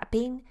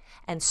prepping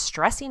and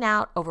stressing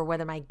out over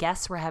whether my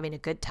guests were having a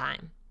good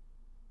time.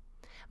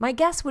 My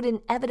guests would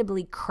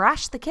inevitably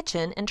crash the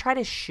kitchen and try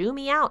to shoo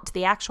me out to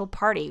the actual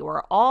party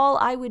where all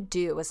I would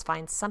do was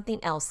find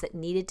something else that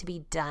needed to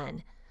be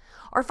done,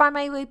 or find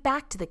my way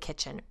back to the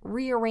kitchen,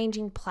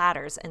 rearranging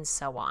platters and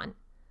so on.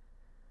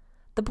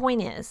 The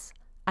point is,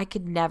 I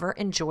could never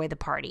enjoy the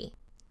party.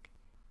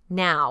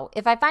 Now,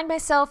 if I find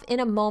myself in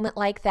a moment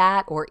like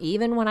that, or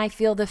even when I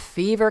feel the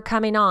fever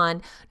coming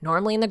on,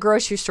 normally in the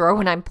grocery store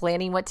when I'm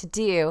planning what to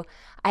do,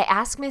 I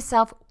ask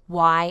myself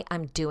why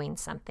I'm doing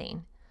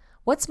something.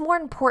 What's more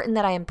important,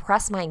 that I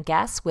impress my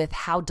guests with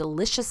how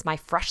delicious my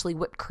freshly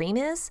whipped cream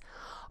is,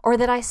 or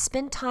that I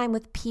spend time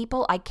with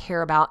people I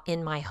care about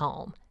in my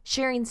home,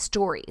 sharing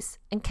stories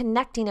and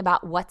connecting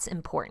about what's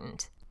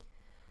important?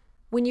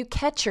 When you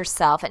catch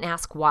yourself and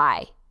ask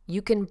why,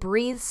 you can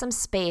breathe some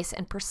space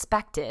and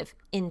perspective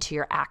into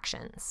your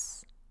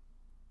actions.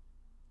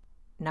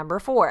 Number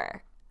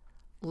 4,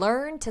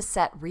 learn to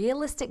set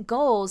realistic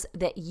goals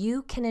that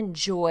you can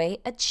enjoy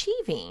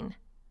achieving.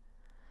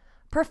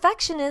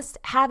 Perfectionists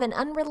have an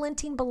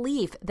unrelenting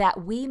belief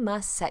that we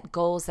must set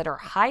goals that are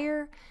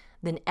higher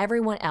than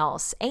everyone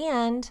else,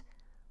 and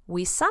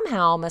we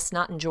somehow must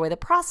not enjoy the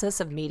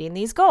process of meeting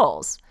these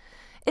goals.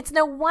 It's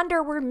no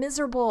wonder we're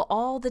miserable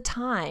all the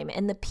time,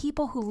 and the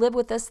people who live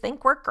with us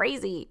think we're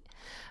crazy.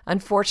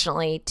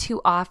 Unfortunately,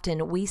 too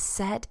often we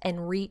set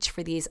and reach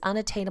for these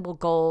unattainable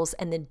goals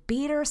and then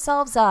beat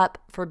ourselves up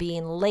for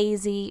being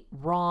lazy,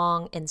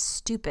 wrong, and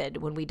stupid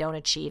when we don't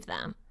achieve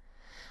them.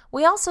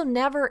 We also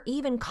never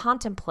even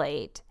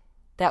contemplate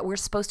that we're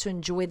supposed to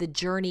enjoy the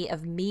journey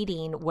of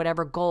meeting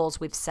whatever goals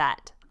we've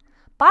set.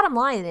 Bottom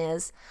line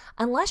is,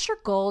 unless your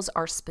goals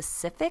are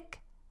specific,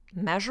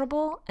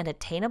 measurable, and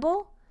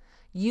attainable,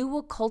 you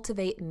will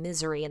cultivate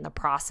misery in the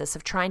process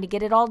of trying to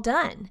get it all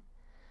done.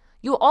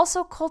 You'll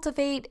also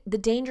cultivate the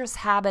dangerous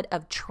habit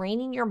of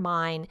training your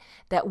mind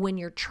that when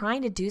you're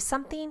trying to do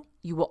something,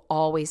 you will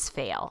always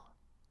fail.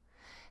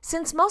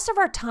 Since most of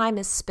our time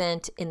is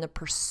spent in the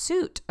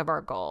pursuit of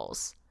our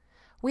goals,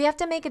 we have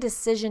to make a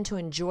decision to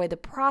enjoy the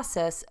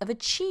process of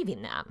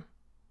achieving them.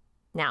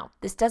 Now,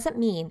 this doesn't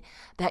mean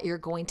that you're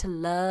going to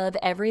love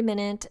every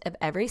minute of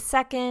every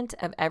second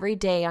of every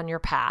day on your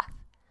path,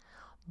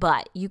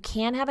 but you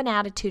can have an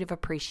attitude of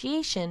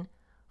appreciation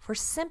for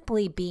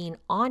simply being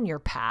on your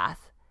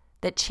path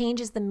that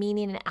changes the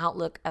meaning and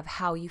outlook of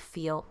how you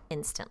feel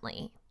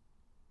instantly.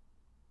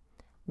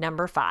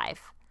 Number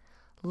 5,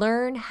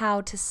 learn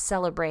how to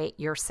celebrate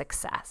your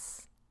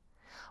success.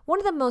 One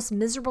of the most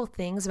miserable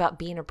things about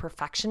being a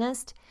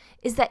perfectionist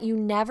is that you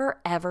never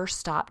ever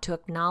stop to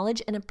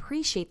acknowledge and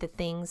appreciate the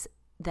things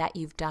that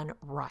you've done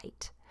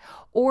right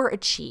or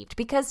achieved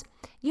because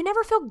you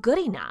never feel good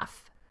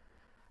enough.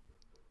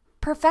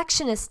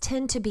 Perfectionists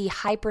tend to be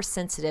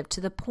hypersensitive to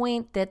the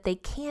point that they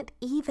can't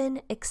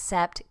even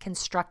accept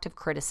constructive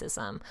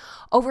criticism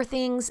over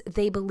things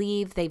they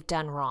believe they've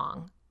done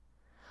wrong,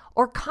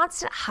 or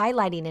constant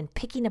highlighting and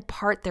picking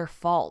apart their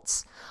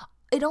faults.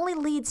 It only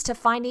leads to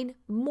finding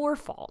more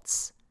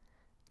faults.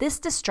 This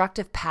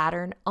destructive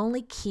pattern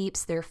only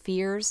keeps their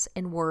fears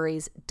and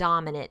worries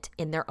dominant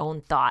in their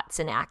own thoughts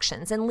and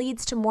actions and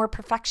leads to more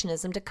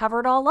perfectionism to cover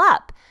it all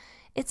up.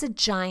 It's a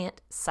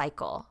giant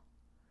cycle.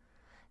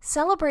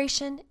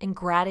 Celebration and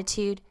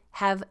gratitude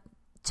have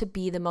to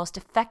be the most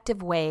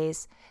effective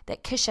ways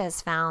that Kisha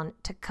has found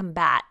to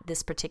combat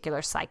this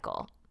particular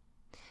cycle.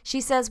 She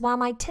says, while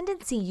my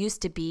tendency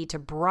used to be to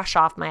brush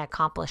off my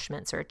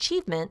accomplishments or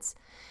achievements,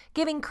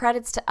 giving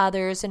credits to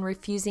others and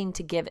refusing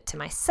to give it to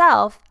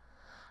myself,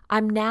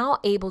 I'm now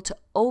able to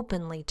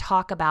openly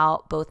talk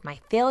about both my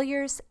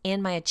failures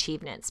and my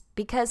achievements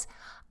because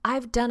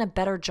I've done a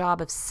better job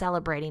of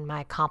celebrating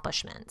my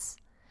accomplishments.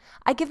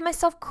 I give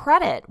myself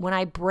credit when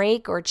I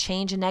break or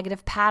change a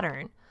negative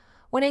pattern,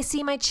 when I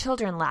see my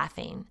children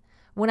laughing,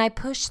 when I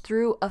push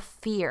through a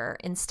fear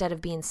instead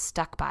of being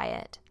stuck by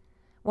it,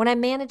 when I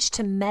manage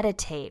to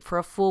meditate for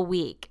a full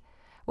week,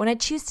 when I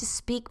choose to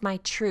speak my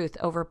truth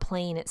over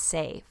playing it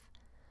safe,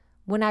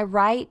 when I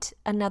write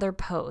another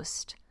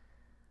post,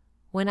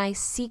 when I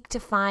seek to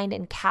find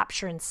and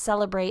capture and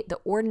celebrate the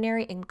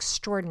ordinary and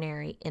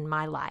extraordinary in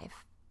my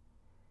life.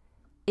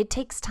 It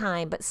takes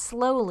time, but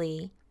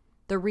slowly,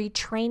 the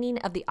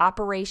retraining of the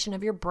operation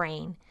of your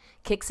brain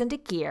kicks into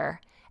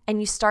gear, and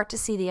you start to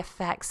see the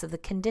effects of the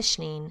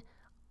conditioning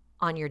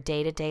on your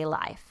day-to-day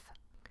life.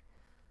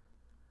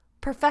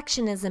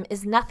 Perfectionism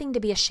is nothing to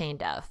be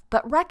ashamed of,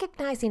 but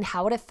recognizing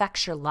how it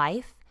affects your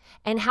life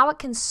and how it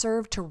can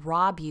serve to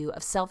rob you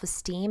of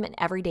self-esteem and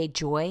everyday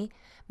joy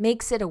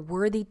makes it a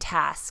worthy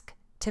task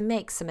to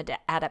make some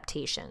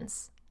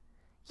adaptations.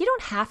 You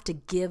don't have to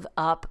give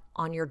up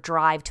on your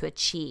drive to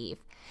achieve,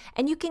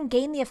 and you can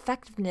gain the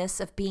effectiveness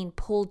of being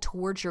pulled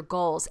towards your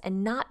goals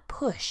and not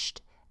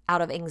pushed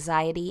out of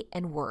anxiety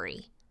and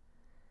worry.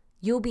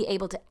 You'll be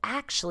able to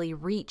actually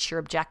reach your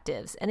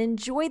objectives and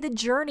enjoy the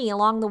journey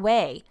along the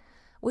way,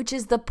 which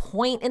is the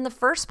point in the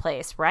first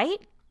place, right?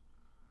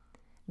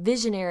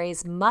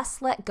 Visionaries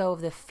must let go of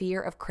the fear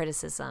of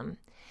criticism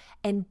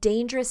and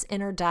dangerous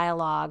inner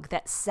dialogue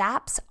that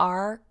saps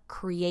our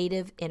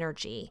creative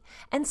energy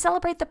and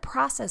celebrate the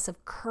process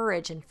of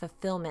courage and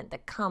fulfillment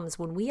that comes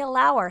when we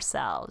allow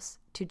ourselves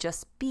to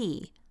just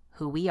be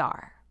who we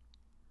are.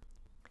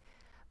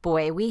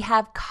 Boy, we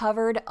have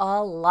covered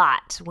a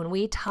lot when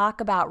we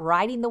talk about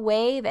riding the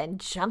wave and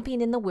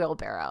jumping in the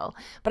wheelbarrow,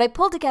 but I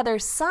pulled together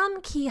some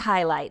key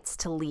highlights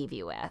to leave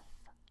you with.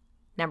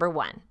 Number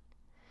 1,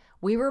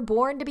 we were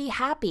born to be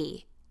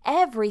happy.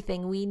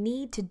 Everything we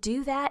need to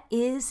do that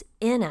is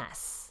in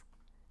us.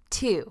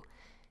 2,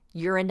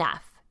 you're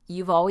enough.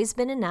 You've always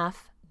been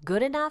enough,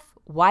 good enough,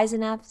 wise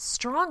enough,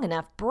 strong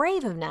enough,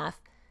 brave enough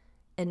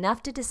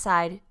to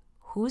decide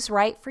who's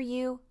right for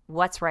you,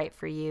 what's right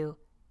for you,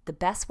 the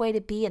best way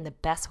to be and the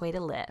best way to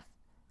live.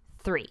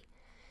 3,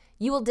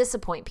 you will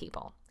disappoint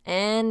people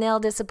and they'll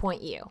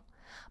disappoint you,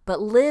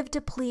 but live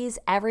to please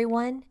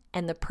everyone,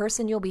 and the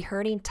person you'll be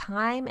hurting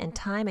time and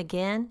time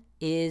again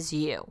is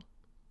you.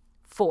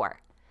 4,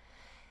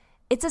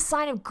 it's a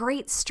sign of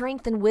great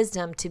strength and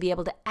wisdom to be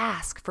able to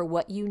ask for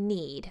what you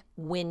need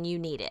when you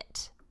need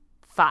it.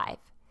 5,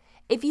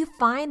 if you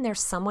find there's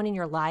someone in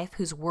your life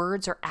whose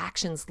words or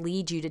actions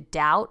lead you to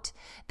doubt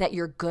that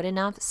you're good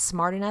enough,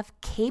 smart enough,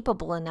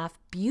 capable enough,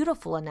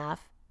 beautiful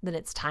enough, then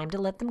it's time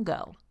to let them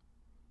go.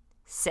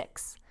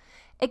 6,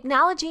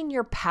 acknowledging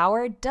your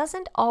power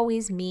doesn't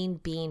always mean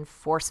being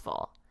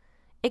forceful.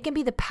 It can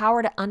be the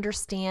power to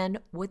understand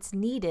what's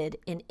needed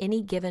in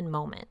any given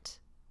moment.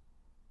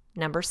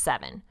 Number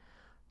 7,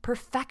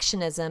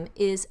 perfectionism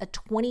is a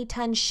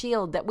 20-ton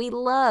shield that we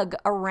lug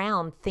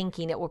around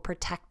thinking it will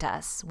protect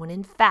us, when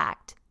in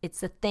fact, it's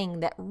the thing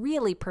that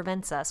really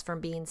prevents us from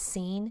being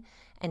seen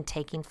and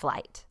taking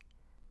flight.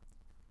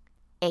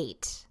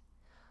 8,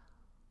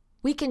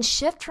 we can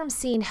shift from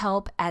seeing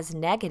help as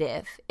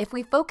negative if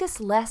we focus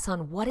less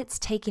on what it's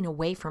taking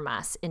away from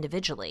us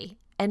individually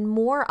and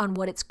more on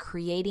what it's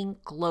creating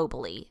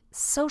globally,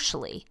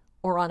 socially,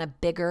 or on a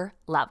bigger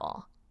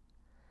level.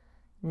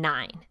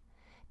 9,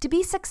 to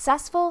be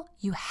successful,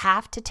 you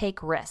have to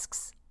take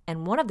risks,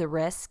 and one of the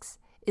risks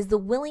is the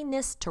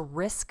willingness to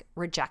risk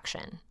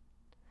rejection.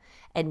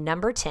 And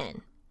number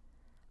 10,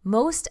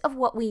 most of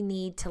what we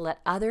need to let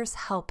others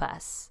help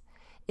us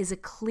is a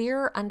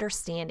clearer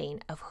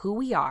understanding of who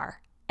we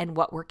are and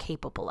what we're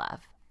capable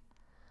of.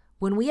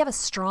 When we have a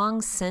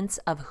strong sense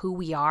of who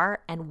we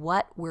are and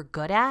what we're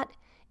good at,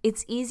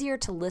 it's easier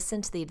to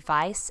listen to the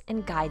advice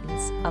and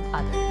guidance of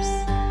others.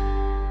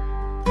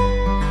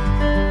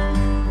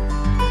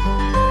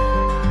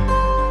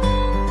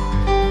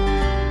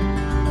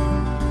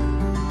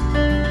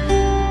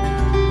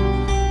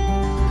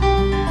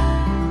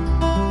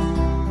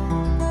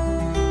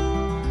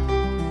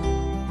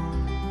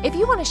 If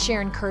you want to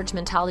share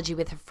Encouragementology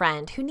with a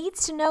friend who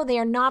needs to know they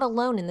are not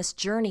alone in this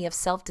journey of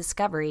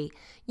self-discovery,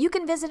 you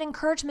can visit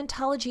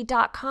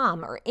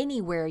encouragementology.com or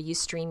anywhere you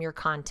stream your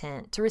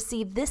content to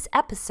receive this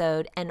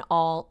episode and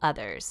all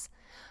others.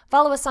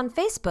 Follow us on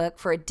Facebook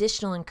for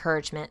additional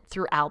encouragement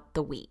throughout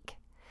the week.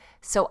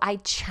 So I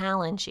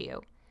challenge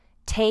you,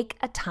 take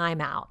a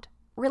time out,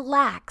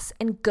 relax,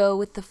 and go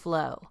with the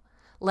flow.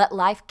 Let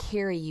life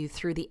carry you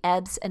through the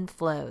ebbs and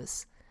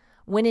flows.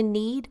 When in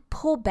need,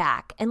 pull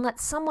back and let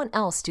someone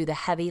else do the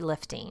heavy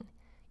lifting.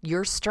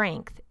 Your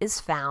strength is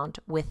found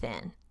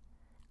within.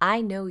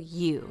 I know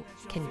you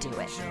can do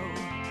it.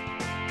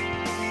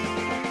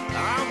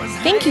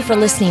 Thank you for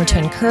listening to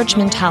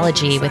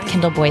Encouragementology with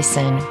Kendall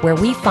Boyson, where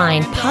we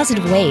find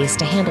positive ways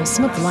to handle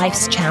some of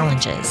life's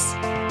challenges.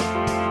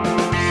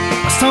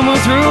 I stumbled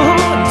through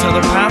until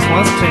the path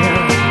was clear.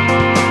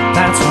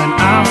 That's when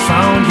I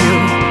found you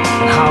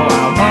and how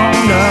I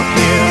wound up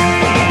here.